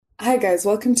Hi, guys.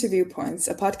 Welcome to Viewpoints,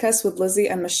 a podcast with Lizzie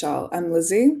and Michelle. I'm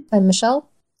Lizzie. I'm Michelle.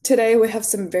 Today, we have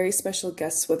some very special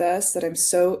guests with us that I'm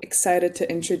so excited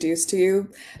to introduce to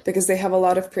you because they have a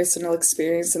lot of personal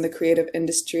experience in the creative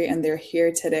industry and they're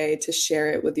here today to share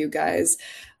it with you guys.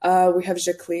 We have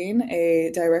Zakline,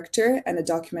 a director and a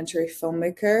documentary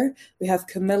filmmaker. We have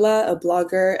Camilla, a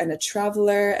blogger and a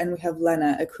traveler. And we have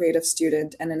Lena, a creative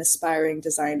student and an aspiring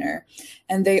designer.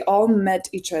 And they all met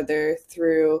each other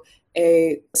through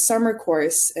a summer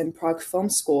course in Prague Film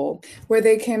School, where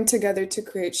they came together to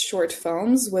create short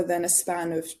films within a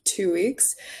span of 2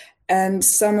 weeks. And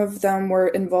some of them were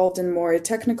involved in more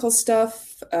technical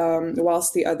stuff,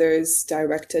 whilst the others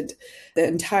directed the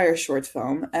entire short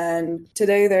film. And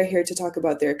today they're here to talk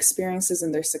about their experiences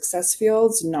in their success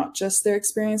fields, not just their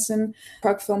experience in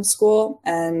Prague Film School.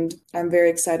 And I'm very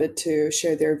excited to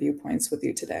share their viewpoints with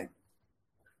you today.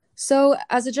 So,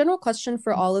 as a general question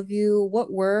for all of you,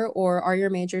 what were or are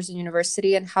your majors in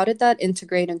university, and how did that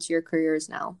integrate into your careers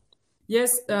now?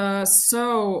 Yes,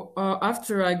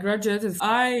 after I graduated,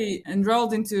 I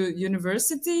enrolled into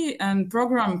university and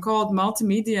program called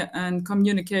Multimedia and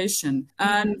Communication.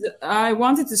 And I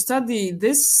wanted to study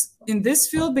this in this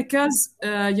field because,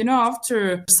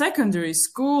 after secondary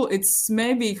school, it's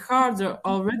maybe harder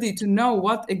already to know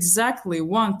what exactly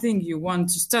one thing you want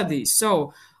to study.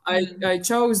 So I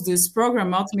chose this program,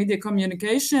 Multimedia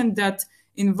Communication, that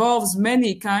involves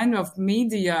many kind of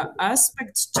media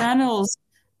aspects, channels,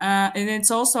 and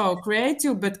it's also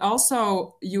creative, but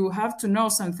also you have to know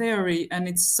some theory and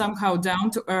it's somehow down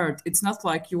to earth. It's not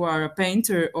like you are a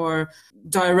painter or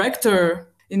director.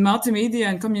 In multimedia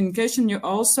and communication, you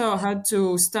also had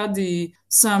to study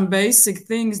some basic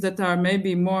things that are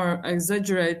maybe more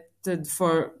exaggerated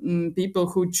for people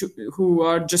who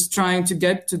are just trying to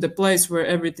get to the place where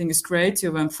everything is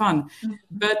creative and fun. Mm-hmm.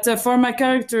 But for my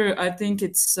character, I think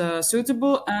it's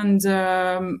suitable, and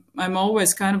I'm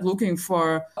always kind of looking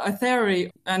for a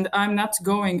theory, and I'm not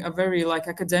going a very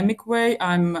academic way.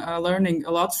 I'm learning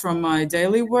a lot from my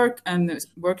daily work and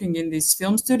working in these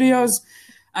film studios.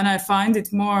 And I find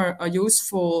it more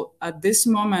useful at this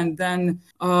moment than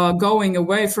going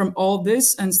away from all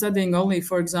this and studying only,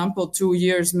 for example, 2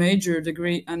 years major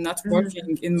degree and not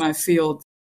working in my field.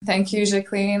 Thank you,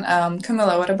 Zakline.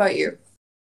 Camilla, what about you?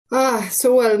 My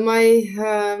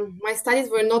studies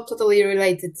were not totally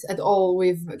related at all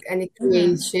with any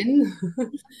creation.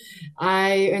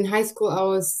 In high school, I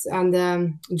was on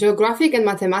geographic and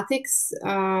mathematics,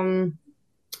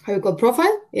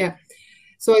 profile? Yeah.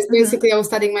 So it's basically I was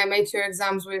studying my major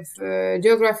exams with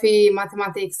geography,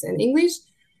 mathematics, and English.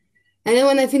 And then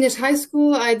when I finished high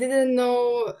school, I didn't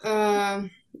know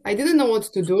what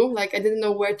to do. I didn't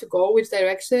know where to go, which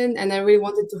direction, and I really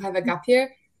wanted to have a gap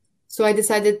year. So I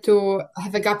decided to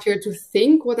have a gap year to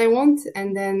think what I want.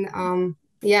 And then and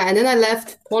then I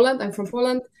left Poland. I'm from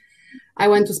Poland. I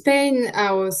went to Spain.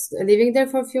 I was living there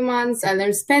for a few months. I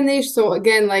learned Spanish. So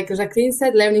again, like Zakline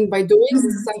said, learning by doing.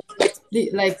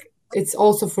 It's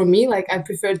also for me, I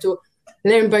prefer to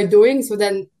learn by doing. So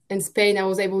then in Spain, I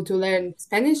was able to learn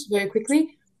Spanish very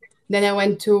quickly. Then I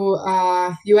went to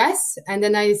US, and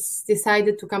then I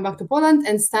decided to come back to Poland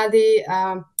and study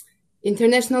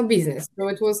international business. So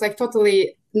it was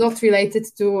totally not related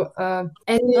to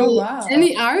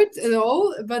any art at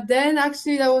all. But then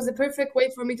actually that was the perfect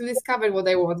way for me to discover what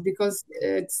I want, because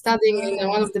studying in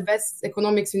one of the best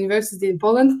economics university in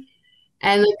Poland.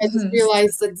 And I just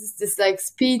realized that this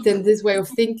speed and this way of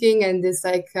thinking and this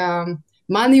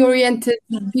money-oriented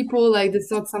people,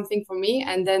 that's not something for me.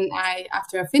 And then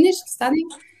after I finished studying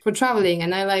for traveling,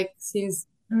 and since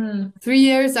 3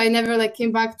 years, I never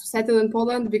came back to settle in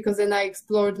Poland, because then I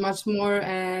explored much more.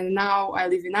 And now I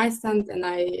live in Iceland, and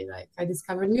I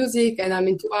discovered music, and I'm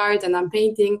into art, and I'm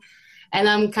painting, and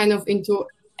I'm kind of into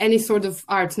any sort of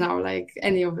art now,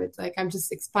 any of it. I'm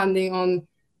just expanding on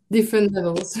different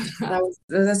levels.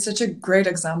 That's such a great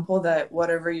example that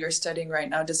whatever you're studying right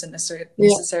now doesn't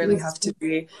necessarily have to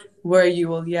be where you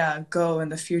will go in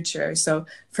the future. So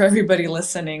for everybody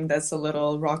listening that's a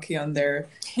little rocky on their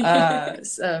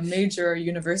major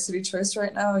university choice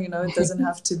right now, it doesn't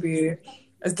have to be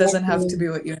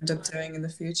what you end up doing in the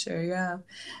future. Yeah.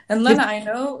 And Lena, I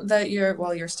know that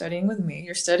you're studying with me.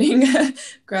 You're studying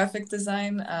graphic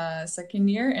design second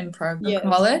year in Prague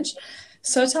College.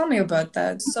 So tell me about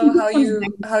that. So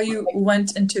how you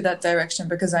went into that direction,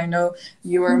 because I know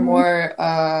you were more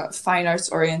fine arts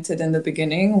oriented in the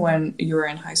beginning when you were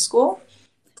in high school.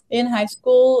 In high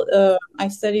school, I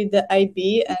studied the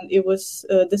IB, and it was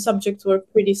the subjects were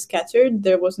pretty scattered.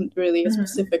 There wasn't really a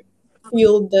specific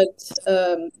field that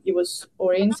it was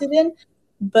oriented in.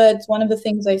 But one of the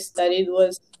things I studied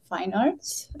was fine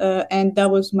arts, and that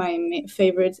was my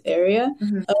favorite area.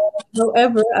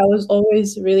 However, I was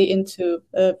always really into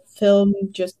film,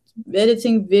 just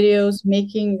editing videos,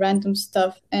 making random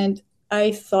stuff, and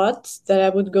I thought that I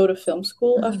would go to film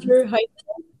school after high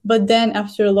school. But then,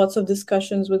 after lots of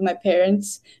discussions with my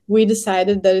parents, we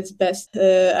decided that it's best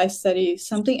I study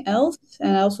something else.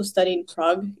 And I also study in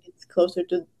Prague. It's closer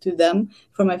to them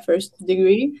for my first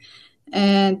degree.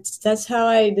 And that's how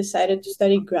I decided to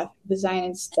study graphic design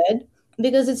instead,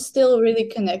 because it's still really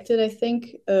connected. I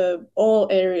think all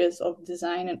areas of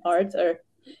design and art are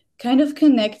kind of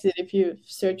connected if you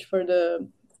search for the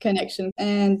connection.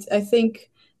 And I think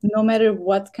no matter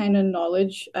what kind of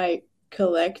knowledge I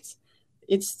collect,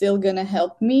 it's still going to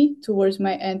help me towards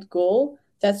my end goal.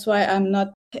 That's why I'm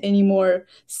not anymore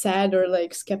sad or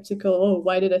like skeptical. Oh,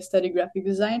 why did I study graphic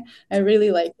design? I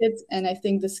really like it. And I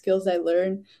think the skills I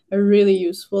learn are really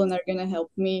useful and are going to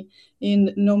help me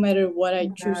in no matter what I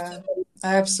choose to study.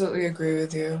 I absolutely agree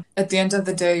with you. At the end of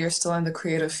the day, you're still in the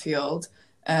creative field,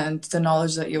 and the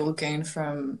knowledge that you will gain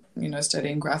from,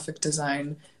 studying graphic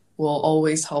design will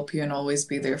always help you and always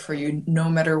be there for you, no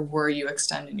matter where you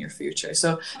extend in your future.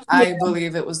 So I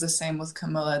believe it was the same with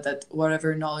Camilla, that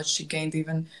whatever knowledge she gained,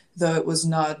 even though it was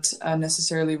not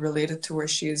necessarily related to where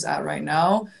she is at right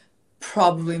now,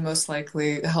 probably most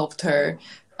likely helped her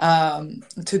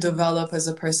to develop as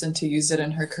a person, to use it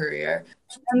in her career.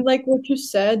 And like what you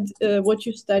said, what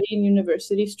you study in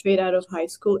university straight out of high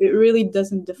school, it really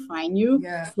doesn't define you.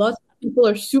 Yeah. Lots of people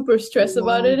are super stressed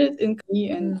about it in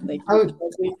and like,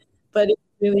 but it's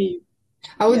really.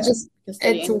 I would just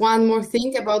add one more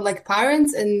thing about like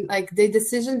parents and like their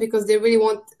decision, because they really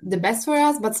want the best for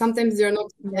us, but sometimes they're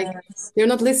not they're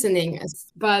not listening.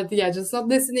 But just not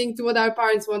listening to what our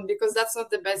parents want, because that's not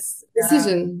the best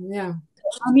decision. Yeah.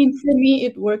 I mean, for me,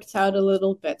 it worked out a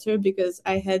little better because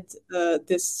I had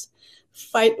this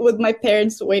fight with my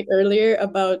parents way earlier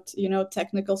about,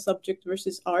 technical subject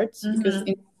versus arts, because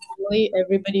in family,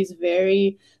 everybody's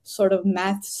very sort of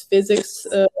maths, physics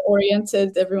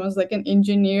oriented. Everyone's like an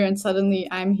engineer, and suddenly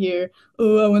I'm here.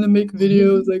 Oh, I want to make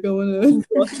videos. Like I want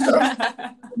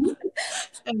to.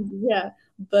 And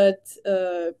but.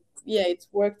 It's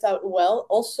worked out well.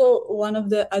 Also, one of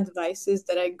the advices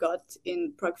that I got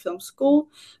in Prague Film School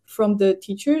from the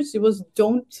teachers, it was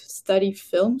don't study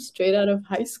film straight out of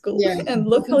high school. Yeah. And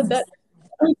look how that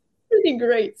was pretty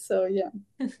great. So,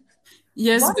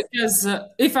 Yes, because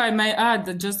if I may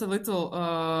add just a little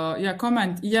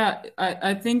comment.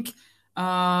 I think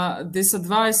this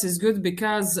advice is good,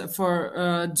 because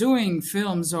for doing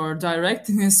films or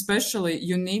directing especially,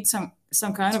 you need some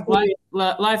kind of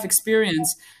life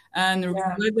experience. And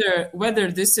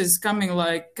whether this is coming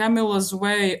like Camilla's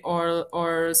way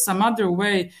or some other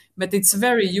way, but it's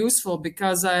very useful,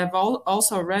 because I have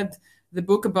also read the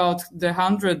book about the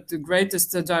 100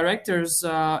 greatest directors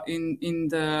in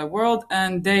the world,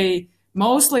 and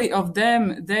mostly of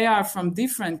them, they are from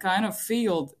different kind of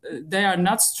field. They are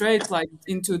not straight like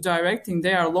into directing.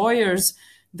 They are lawyers.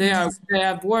 They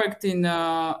have worked in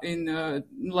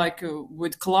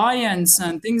with clients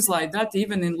and things like that,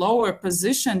 even in lower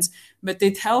positions. But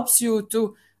it helps you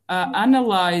to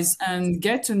analyze and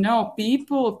get to know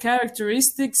people,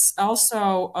 characteristics,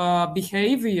 also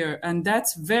behavior, and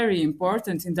that's very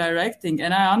important in directing.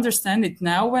 And I understand it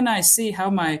now when I see how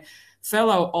my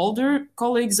fellow older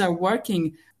colleagues are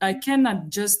working. I cannot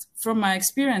just, from my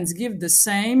experience, give the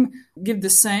same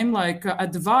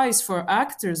advice for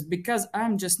actors, because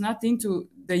I'm just not into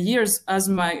the years as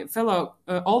my fellow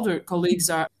older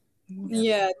colleagues are.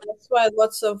 Yeah, that's why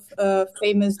lots of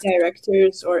famous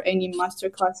directors or any master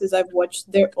classes I've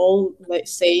watched, they're all like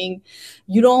saying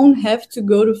you don't have to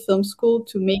go to film school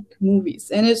to make movies.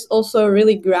 And it's also a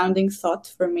really grounding thought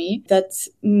for me that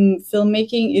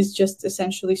filmmaking is just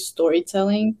essentially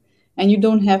storytelling. And you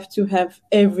don't have to have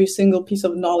every single piece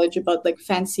of knowledge about like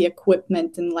fancy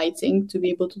equipment and lighting to be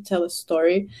able to tell a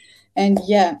story. And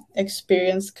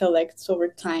experience collects over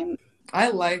time. I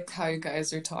like how you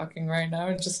guys are talking right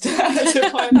now, just to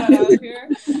point that out here.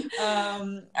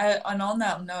 And on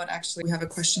that note, actually, we have a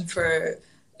question for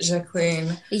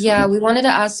Zakline. Yeah, we wanted to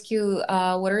ask you,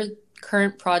 what are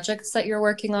current projects that you're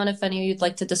working on, if any of you'd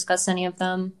like to discuss any of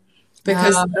them?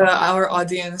 Because our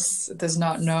audience does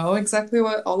not know exactly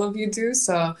what all of you do,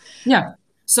 so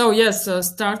yes,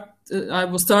 I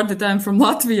will start that I'm from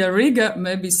Latvia, Riga.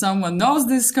 Maybe someone knows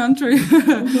this country.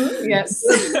 Yes,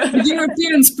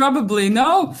 Europeans probably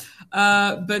know.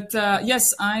 But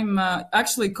yes, I'm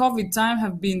actually COVID time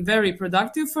have been very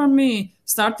productive for me.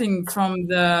 Starting from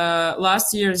the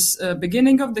last year's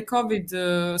beginning of the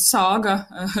COVID saga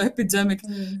epidemic,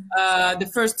 the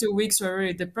first 2 weeks were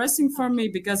very depressing for me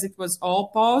because it was all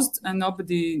paused and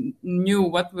nobody knew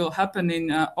what will happen in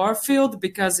our field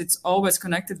because it's always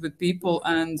connected with people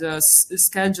and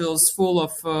schedules full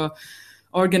of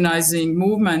organizing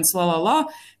movements, la la la.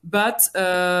 But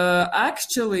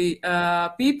actually,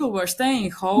 people were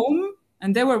staying home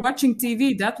and they were watching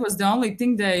TV. That was the only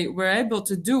thing they were able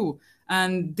to do.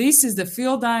 And this is the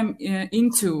field I'm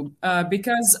into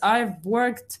because I've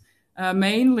worked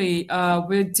mainly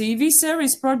with TV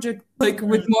series project, like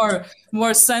with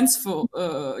more senseful,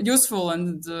 useful,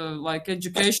 and like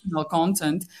educational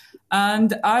content.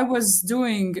 And I was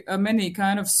doing many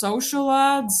kind of social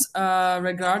ads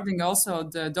regarding also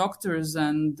the doctors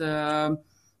and the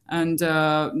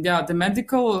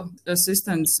medical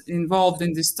assistants involved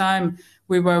in this time.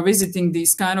 We were visiting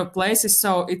these kind of places.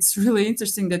 So it's really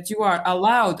interesting that you are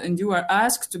allowed and you are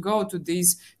asked to go to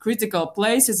these critical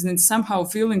places and somehow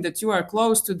feeling that you are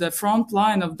close to the front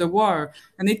line of the war.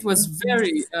 And it was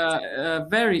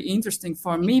very interesting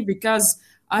for me because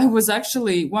I was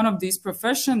actually one of these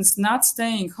professions, not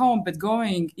staying home, but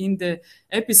going in the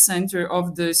epicenter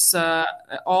of this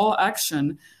all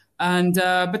action. And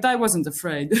but I wasn't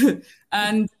afraid.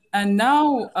 And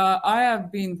now I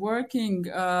have been working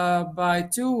by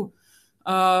two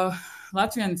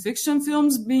Latvian fiction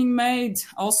films being made.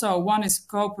 Also, one is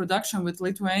co-production with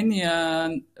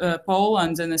Lithuania,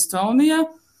 Poland, and Estonia.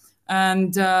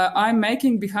 And I'm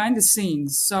making behind the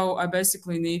scenes. So I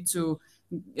basically need to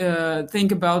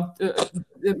think about,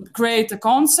 create a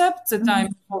concept that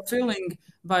I'm fulfilling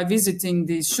by visiting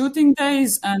these shooting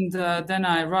days. And then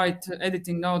I write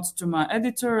editing notes to my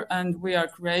editor, and we are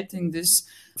creating this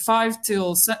 5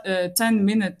 till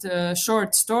 10-minute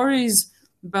short stories.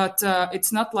 But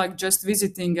it's not like just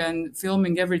visiting and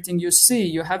filming everything you see.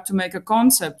 You have to make a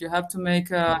concept. You have to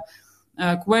make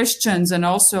questions and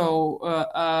also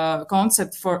a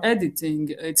concept for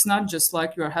editing. It's not just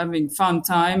like you're having fun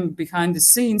time behind the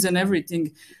scenes and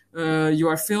everything you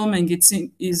are filming.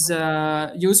 Is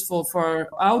useful for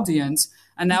audience.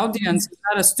 An audience is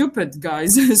not a stupid,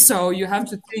 guys. So you have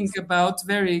to think about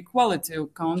very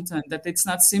qualitative content, that it's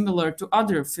not similar to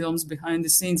other films behind the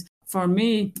scenes. For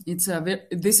me,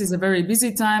 this is a very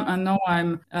busy time, and now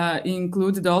I'm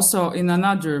included also in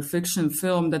another fiction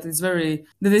film that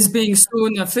is being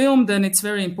soon filmed, and it's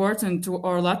very important to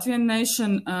our Latvian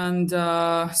nation. And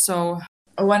so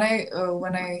when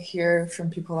I hear from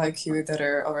people like you that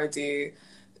are already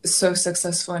so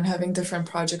successful and having different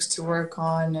projects to work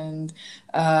on, and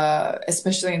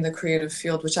especially in the creative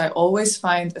field, which I always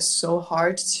find is so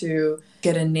hard to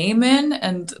get a name in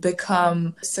and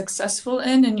become successful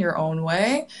in your own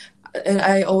way. And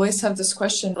I always have this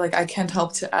question, like, I can't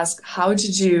help to ask, how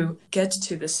did you get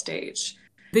to this stage?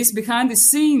 This behind the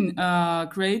scene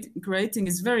creating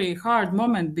is very hard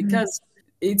moment because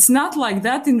it's not like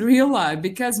that in real life,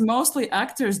 because mostly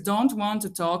actors don't want to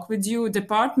talk with you.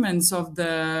 Departments of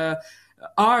the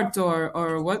art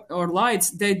or lights,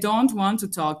 they don't want to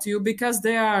talk to you because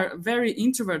they are very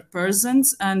introvert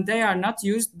persons and they are not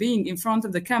used being in front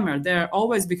of the camera. They're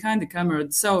always behind the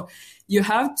camera. So you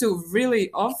have to really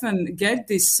often get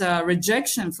this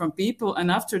rejection from people, and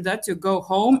after that you go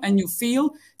home and you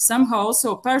feel somehow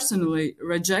also personally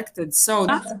rejected. So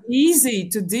it's easy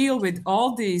to deal with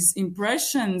all these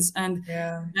impressions, and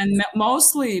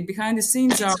mostly behind the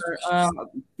scenes are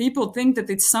people think that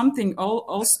it's something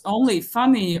only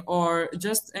funny or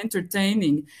just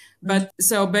entertaining. But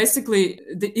so basically,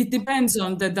 it depends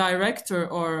on the director.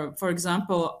 Or, for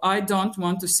example, I don't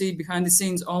want to see behind the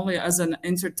scenes only as an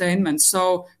entertainment.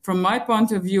 So from my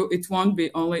point of view, it won't be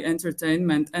only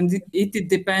entertainment. And it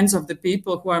depends on the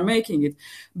people who are making it.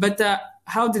 But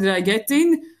how did I get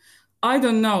in? I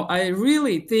don't know. I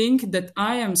really think that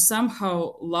I am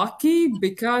somehow lucky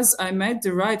because I met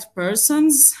the right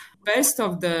persons. Best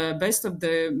of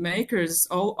the makers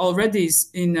already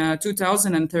in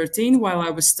 2013 while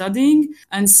I was studying,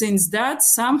 and since that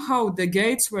somehow the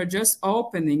gates were just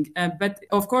opening. But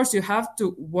of course you have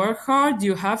to work hard,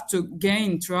 you have to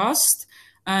gain trust,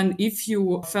 and if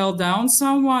you fell down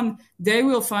someone, they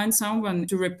will find someone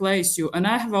to replace you. And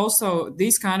I have also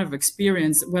this kind of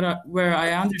experience where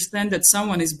I understand that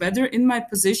someone is better in my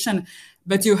position.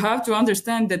 But you have to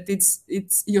understand that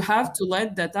you have to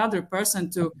let that other person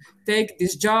to take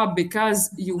this job, because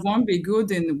you won't be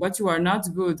good in what you are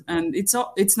not good. And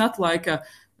it's not like a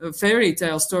fairy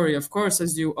tale story, of course,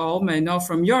 as you all may know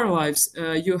from your lives.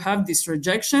 You have these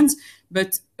rejections,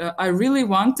 but I really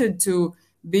wanted to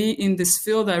be in this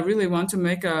field. I really want to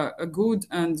make a good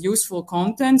and useful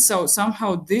content. So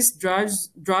somehow this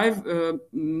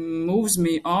moves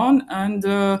me on. And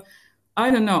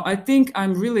I don't know. I think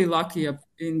I'm really lucky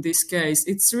in this case.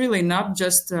 It's really not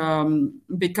just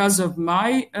because of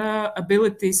my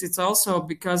abilities. It's also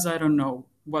because I don't know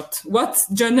what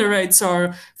generates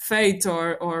our fate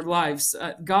or lives,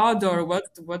 God or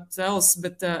what else.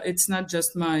 But it's not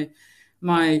just my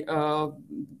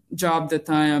job that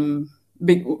I am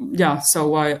big. Yeah. So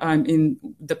why I'm in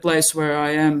the place where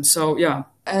I am. So yeah.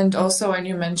 And also when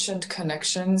you mentioned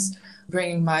connections,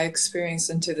 bringing my experience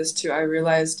into this too, I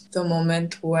realized the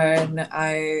moment when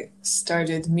I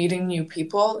started meeting new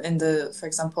people for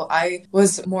example, I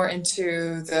was more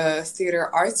into the theater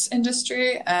arts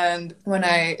industry. And when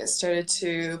I started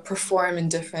to perform in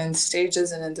different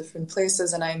stages and in different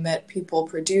places, and I met people,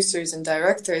 producers and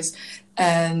directors,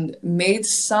 and made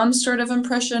some sort of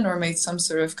impression or made some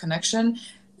sort of connection,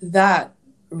 that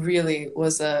really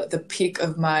was the peak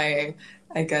of my,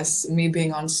 I guess, me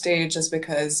being on stage, is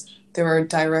because there were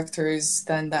directors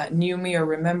then that knew me or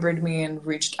remembered me and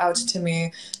reached out to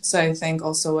me. So I think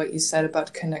also what you said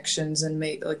about connections and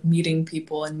meeting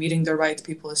people and meeting the right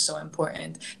people is so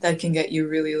important. That can get you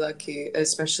really lucky,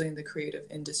 especially in the creative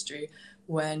industry,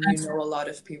 when you know a lot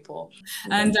of people.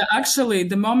 And actually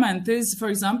the moment is, for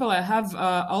example, I have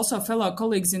also fellow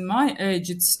colleagues in my age.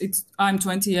 I'm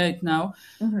 28 now.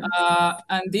 Mm-hmm.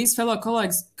 And these fellow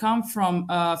colleagues come from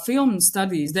film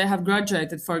studies. They have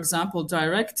graduated, for example,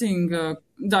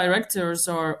 directors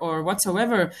or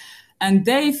whatsoever. And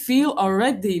they feel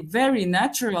already very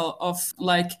natural of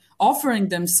offering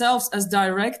themselves as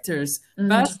directors. Mm-hmm.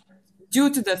 But due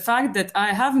to the fact that I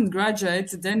haven't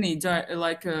graduated any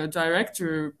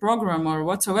director program or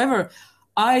whatsoever,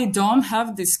 I don't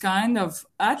have this kind of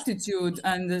attitude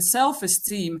and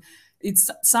self-esteem.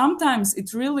 Sometimes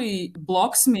it really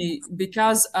blocks me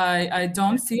because I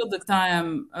don't feel that I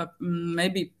am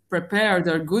maybe prepared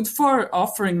or good for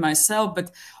offering myself. But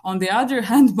on the other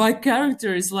hand, my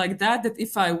character is like that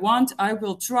if I want, I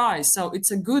will try. So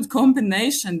it's a good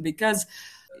combination because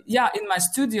in my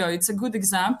studio, it's a good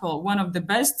example. One of the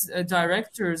best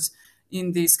directors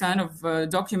in these kind of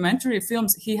documentary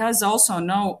films, he has also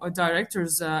no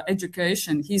director's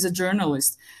education. He's a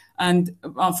journalist. And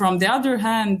from the other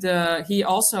hand, he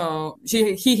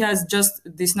has just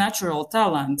this natural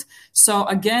talent. So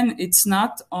again, it's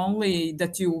not only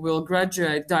that you will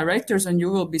graduate directors and you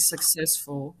will be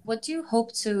successful. What do you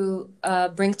hope to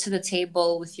bring to the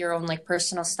table with your own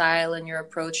personal style and your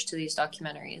approach to these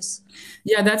documentaries?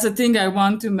 Yeah, that's the thing. I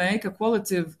want to make a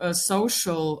qualitative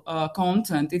social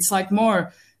content. It's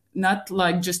more not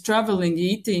just traveling,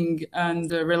 eating and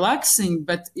relaxing,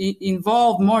 but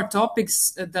involve more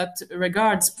topics that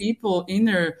regards people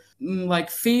inner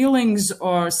feelings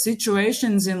or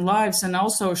situations in lives, and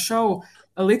also show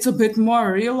a little bit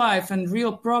more real life and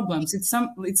real problems.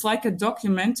 It's like a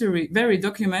documentary, very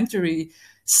documentary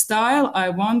style I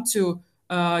want to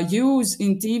use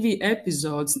in TV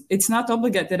episodes. It's not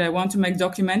obligated that I want to make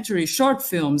documentary short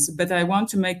films, but I want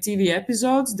to make TV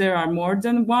episodes. There are more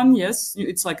than one. Yes,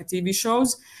 it's like a TV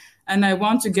shows. And I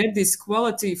want to get this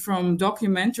quality from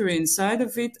documentary inside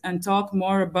of it and talk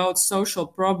more about social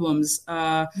problems.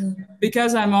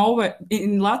 Because I'm always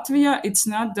in Latvia, it's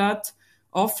not that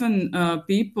often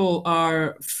people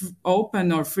are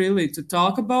open or freely to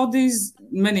talk about these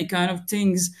many kind of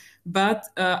things. But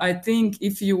I think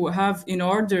if you have in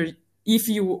order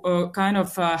your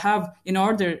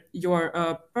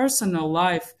personal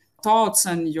life, thoughts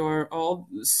and your old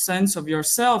sense of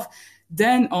yourself,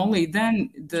 then only then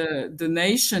the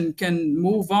nation can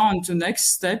move on to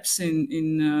next steps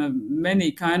in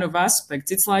many kind of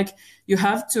aspects. It's you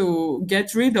have to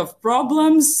get rid of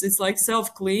problems. It's like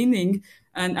self-cleaning.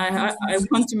 And I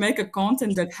want to make a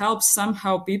content that helps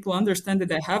somehow people understand that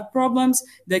they have problems,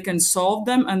 they can solve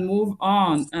them and move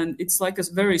on. And it's a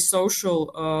very social,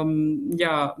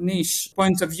 niche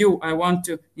point of view I want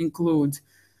to include.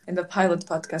 In the pilot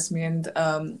podcast, me and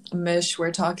Mish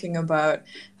were talking about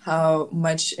how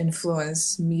much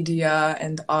influence media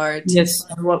and art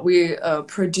and what we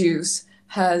produce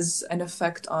has an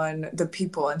effect on the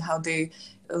people and how they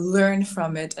learn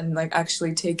from it and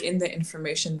actually take in the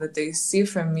information that they see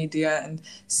from media and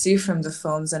see from the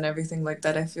films and everything like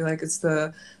that. I feel like it's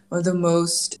one of the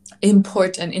most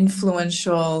important,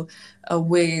 influential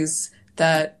ways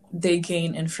that they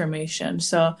gain information.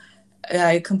 So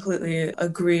I completely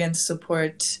agree and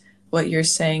support what you're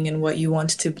saying and what you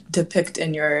want to depict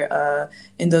in your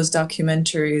in those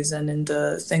documentaries and in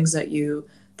the things that you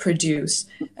produce.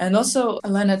 And also,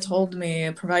 Elena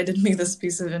provided me this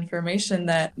piece of information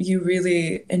that you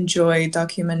really enjoy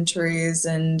documentaries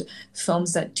and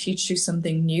films that teach you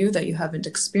something new that you haven't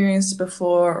experienced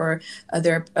before, or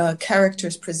there are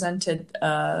characters presented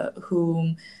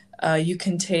whom you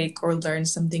can take or learn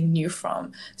something new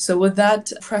from. So with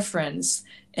that preference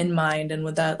in mind and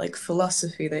with that like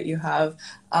philosophy that you have,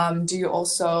 do you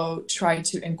also try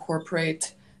to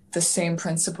incorporate the same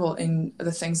principle in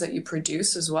the things that you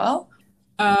produce as well?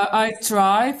 I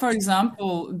try. For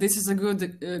example, this is a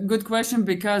good question,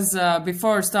 because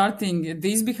before starting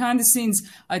these behind the scenes,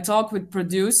 I talk with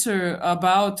producer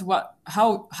about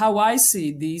how I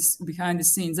see these behind the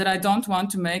scenes. That I don't want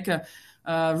to make a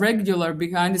regular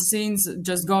behind the scenes,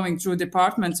 just going through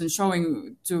departments and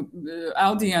showing to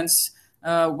audience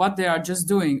what they are just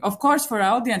doing. Of course, for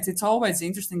audience, it's always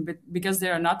interesting, but because they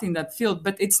are not in that field.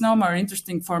 But it's no more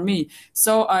interesting for me.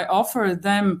 So I offer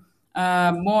them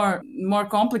more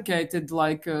complicated,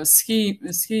 like a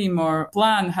scheme or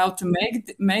plan how to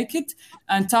make it,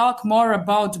 and talk more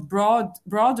about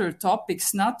broader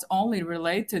topics, not only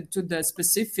related to the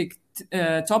specific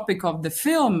topic of the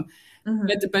film,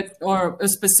 but or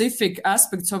specific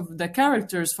aspects of the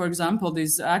characters, for example,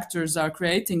 these actors are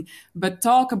creating, but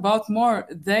talk about more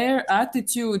their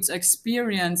attitudes,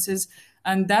 experiences,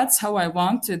 and that's how I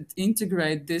wanted to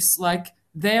integrate this, like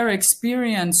their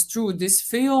experience through this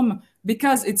film,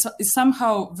 because it's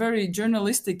somehow very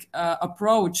journalistic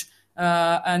approach,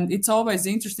 and it's always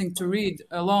interesting to read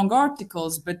long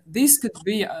articles, but this could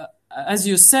be as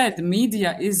you said,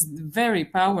 media is very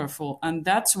powerful, and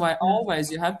that's why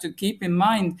always you have to keep in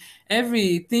mind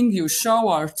everything you show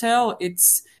or tell,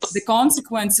 it's the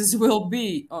consequences will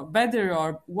be or better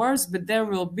or worse, but there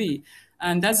will be.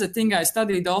 And that's the thing I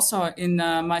studied also in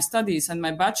my studies, and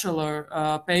my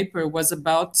bachelor paper was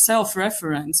about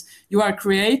self-reference. You are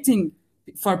creating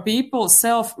for people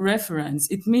self-reference.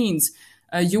 It means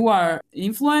you are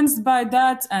influenced by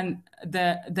that, and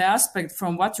the aspect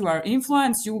from what you are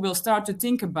influenced, you will start to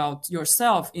think about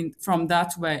yourself from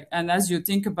that way. And as you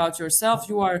think about yourself,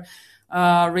 you are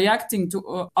reacting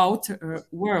to outer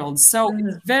world. So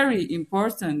it's very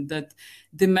important that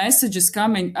the messages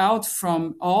coming out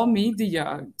from all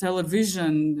media,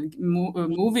 television,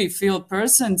 movie field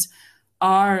persons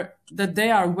are that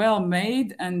they are well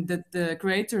made, and that the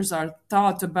creators are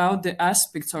taught about the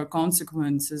aspects or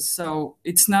consequences. So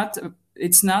it's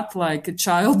not like a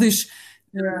childish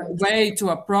way to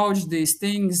approach these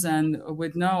things, and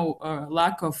with no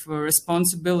lack of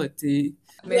responsibility.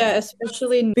 Yeah,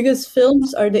 especially because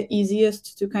films are the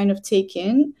easiest to kind of take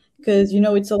in, because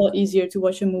it's a lot easier to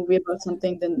watch a movie about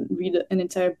something than read an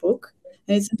entire book.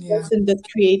 And it's important that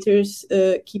creators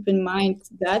keep in mind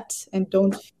that and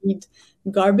don't feed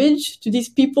garbage to these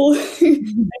people.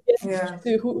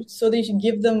 So they should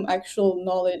give them actual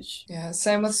knowledge. Yeah,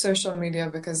 same with social media,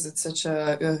 because it's such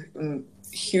a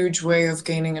huge way of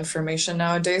gaining information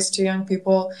nowadays to young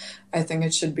people. I think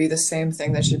it should be the same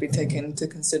thing that should be taken into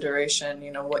consideration,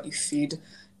 what you feed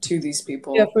to these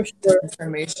people, for sure. the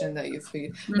information that you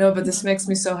feed. No, but this makes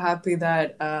me so happy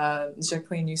that,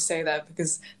 Zakline, you say that,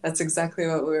 because that's exactly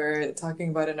what we were talking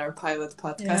about in our pilot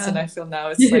podcast. And I feel now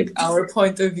it's like our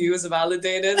point of view is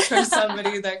validated from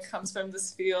somebody that comes from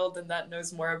this field and that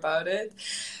knows more about it.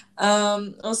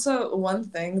 Also, one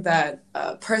thing that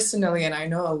personally, and I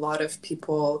know a lot of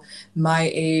people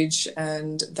my age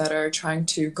and that are trying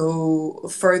to go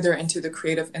further into the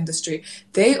creative industry,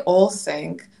 they all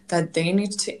think that they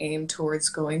need to aim towards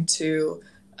going to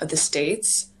the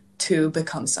States to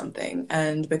become something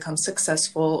and become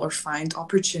successful or find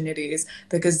opportunities,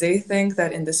 because they think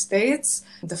that in the States,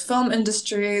 the film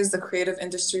industries, the creative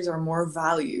industries are more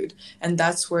valued, and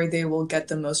that's where they will get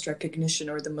the most recognition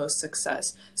or the most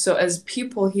success. So as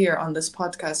people here on this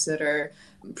podcast that are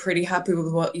pretty happy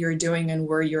with what you're doing and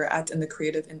where you're at in the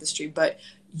creative industry, but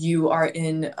you are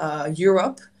in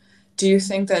Europe, do you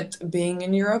think that being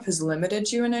in Europe has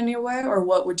limited you in any way? Or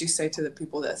what would you say to the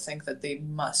people that think that they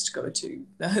must go to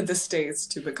the States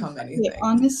to become anything? Yeah,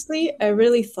 honestly, I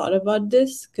really thought about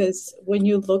this, because when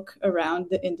you look around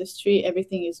the industry,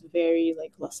 everything is very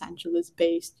like Los Angeles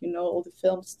based, all the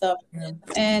film stuff. Yeah.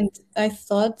 And I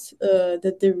thought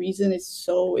that the reason it's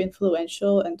so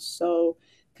influential and so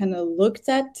kind of looked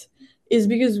at is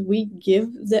because we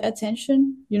give the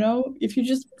attention, if you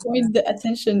just point the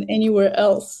attention anywhere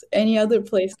else, any other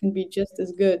place can be just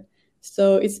as good.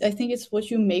 So I think it's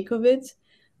what you make of it.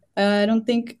 I don't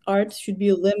think art should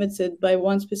be limited by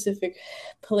one specific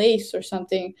place or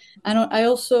something. I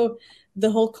also,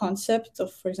 the whole concept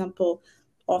of, for example,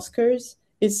 Oscars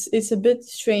it's a bit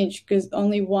strange because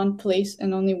only one place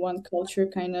and only one culture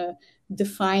kind of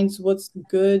defines what's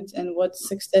good and what's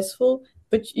successful.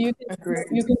 But you can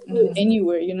do it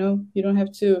anywhere, you know. You don't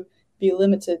have to be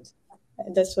limited.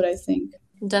 That's what I think.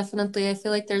 Definitely. I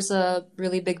feel like there's a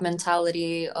really big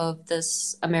mentality of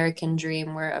this American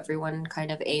dream where everyone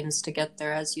kind of aims to get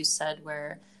there, as you said,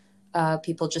 where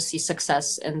people just see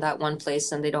success in that one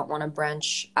place and they don't want to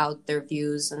branch out their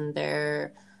views and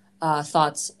their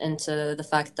thoughts into the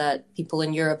fact that people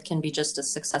in Europe can be just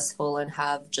as successful and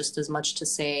have just as much to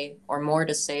say or more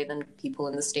to say than people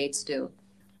in the States do.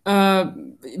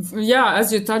 Yeah,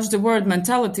 as you touched the word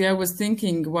mentality, I was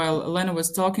thinking while Elena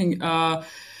was talking,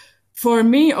 for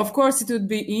me, of course, it would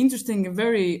be interesting and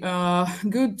very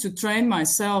good to train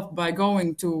myself by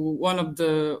going to one of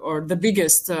the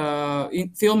biggest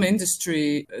film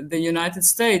industry, the United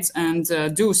States, and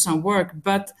do some work.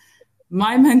 But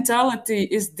my mentality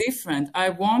is different. I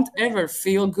won't ever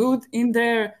feel good in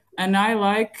there. And I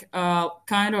like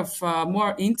kind of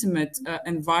more intimate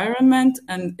environment.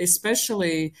 And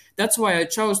especially that's why I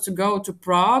chose to go to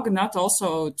Prague, not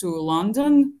also to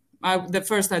London. The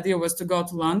first idea was to go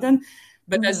to London,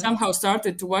 but I somehow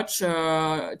started to watch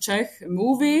Czech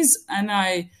movies,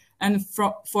 and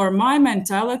for my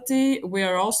mentality, we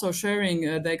are also sharing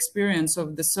the experience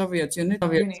of the Soviet Union.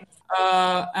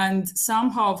 And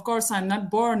somehow, of course, I'm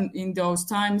not born in those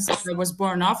times. I was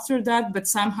born after that, but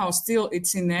somehow still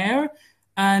it's in air,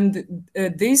 and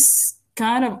this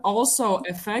kind of also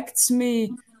affects me.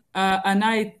 And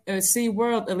I see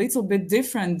world a little bit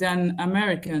different than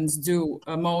Americans do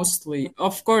mostly.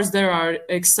 Of course, there are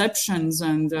exceptions,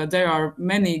 and there are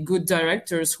many good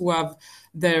directors who have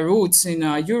their roots in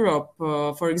Europe.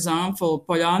 For example,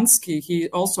 Polanski, he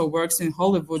also works in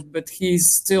Hollywood, but he's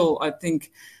still, I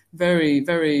think, very,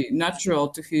 very natural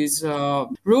to his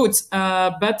roots.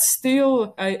 But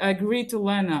still, I agree to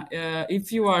Lena.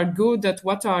 If you are good at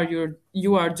what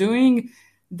you are doing,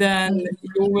 then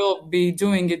you will be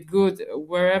doing it good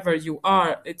wherever you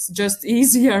are. It's just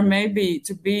easier maybe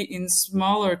to be in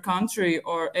smaller country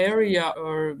or area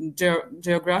or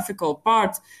geographical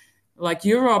part like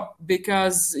Europe,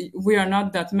 because we are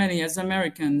not that many as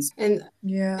Americans. And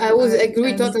I would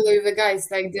agree totally with the guys.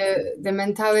 Like the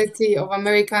mentality of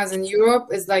Americans and Europe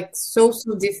is like so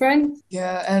different.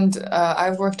 Yeah, and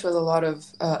I've worked with a lot of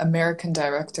American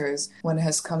directors when it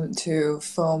has come to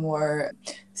film or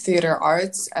theater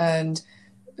arts, and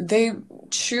they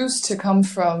choose to come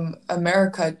from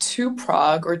America to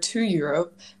Prague or to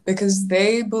Europe because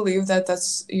they believe that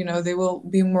that's, you know, they will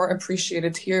be more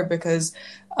appreciated here because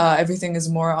everything is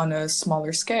more on a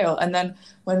smaller scale. And then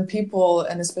when people,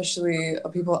 and especially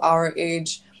people our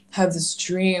age, have this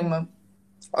dream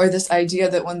or this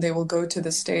idea that when they will go to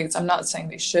the States, I'm not saying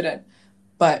they shouldn't,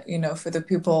 but, you know, for the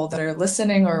people that are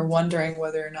listening or wondering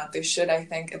whether or not they should, I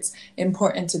think it's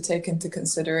important to take into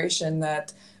consideration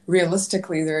that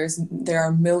realistically there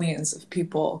are millions of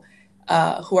people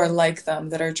who are like them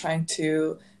that are trying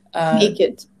to make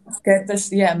it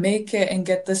and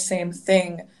get the same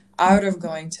thing out of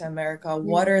going to America.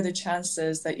 What are the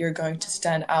chances that you're going to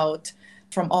stand out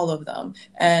from all of them?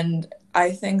 And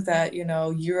I think that, you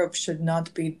know, Europe should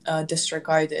not be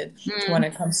disregarded when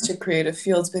it comes to creative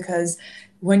fields, because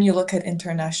when you look at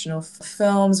international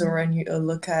films or when you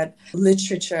look at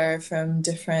literature from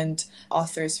different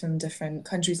authors from different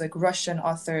countries, like Russian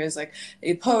authors, like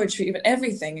poetry, even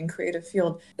everything in creative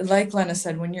field, like Lena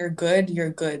said, when you're good,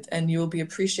 and you will be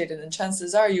appreciated. And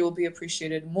chances are you will be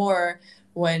appreciated more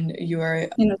when you are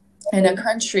in a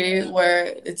country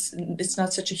where it's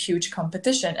not such a huge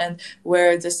competition and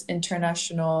where this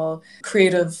international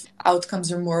creative outcomes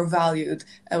are more valued.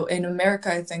 In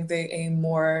America, I think they aim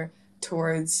more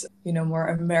towards, you know, more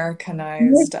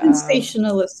Americanized,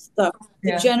 sensationalist stuff.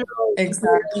 Yeah, the general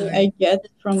exactly. I get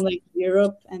from like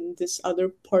Europe and this other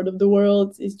part of the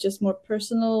world is just more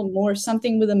personal, more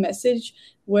something with a message,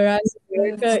 whereas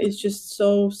America is just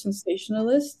so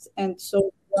sensationalist and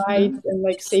so bright and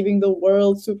like saving the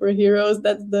world, superheroes.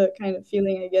 That's the kind of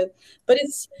feeling I get. But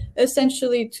it's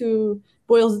essentially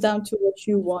boils down to what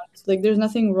you want. Like there's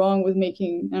nothing wrong with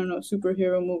making, I don't know,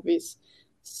 superhero movies.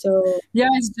 So yeah,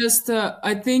 it's just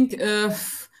I think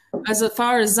as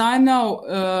far as I know,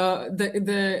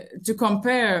 to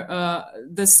compare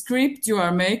the script you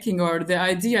are making or the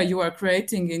idea you are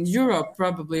creating in Europe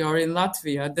probably or in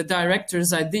Latvia, the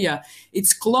director's idea,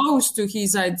 it's close to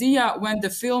his idea when the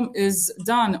film is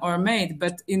done or made.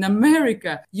 But in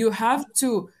America, you have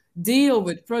to deal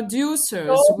with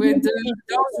producers, with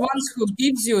those ones who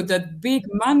gives you that big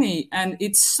money, and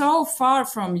it's so far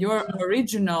from your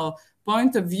original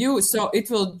point of view. So it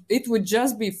would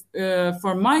just be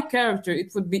for my character,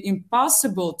 it would be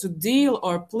impossible to deal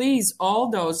or please all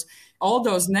those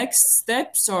next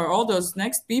steps or all those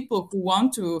next people who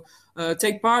want to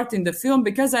take part in the film,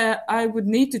 because I would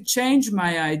need to change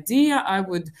my idea. I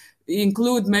would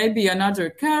include maybe another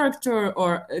character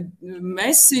or a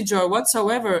message or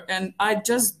whatsoever, and I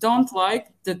just don't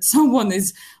like that someone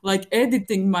is like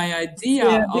editing my idea.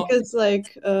 Yeah, because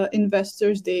like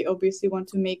investors, they obviously want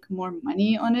to make more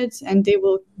money on it, and they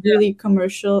will really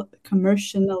commercialize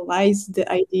the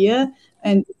idea,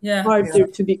 and it's harder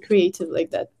to be creative like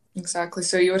that. Exactly.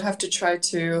 So you would have to try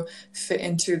to fit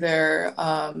into their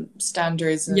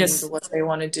standards and what they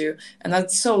want to do. And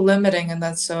that's so limiting, and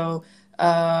that's so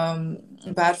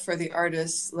bad for the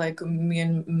artists. Like me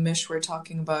and Mish were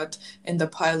talking about in the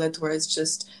pilot, where it's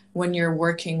just when you're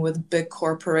working with big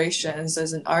corporations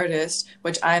as an artist,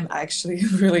 which I'm actually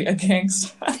really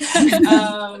against,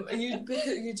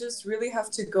 you just really have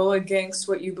to go against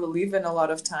what you believe in a lot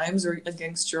of times, or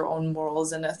against your own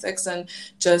morals and ethics, and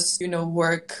just,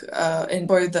 work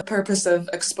for the purpose of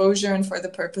exposure and for the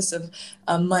purpose of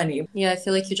money. Yeah, I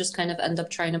feel like you just kind of end up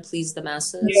trying to please the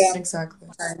masses. Yeah, exactly.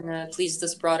 Trying to please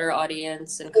this broader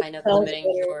audience and kind of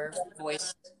limiting your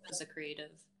voice as a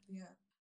creative.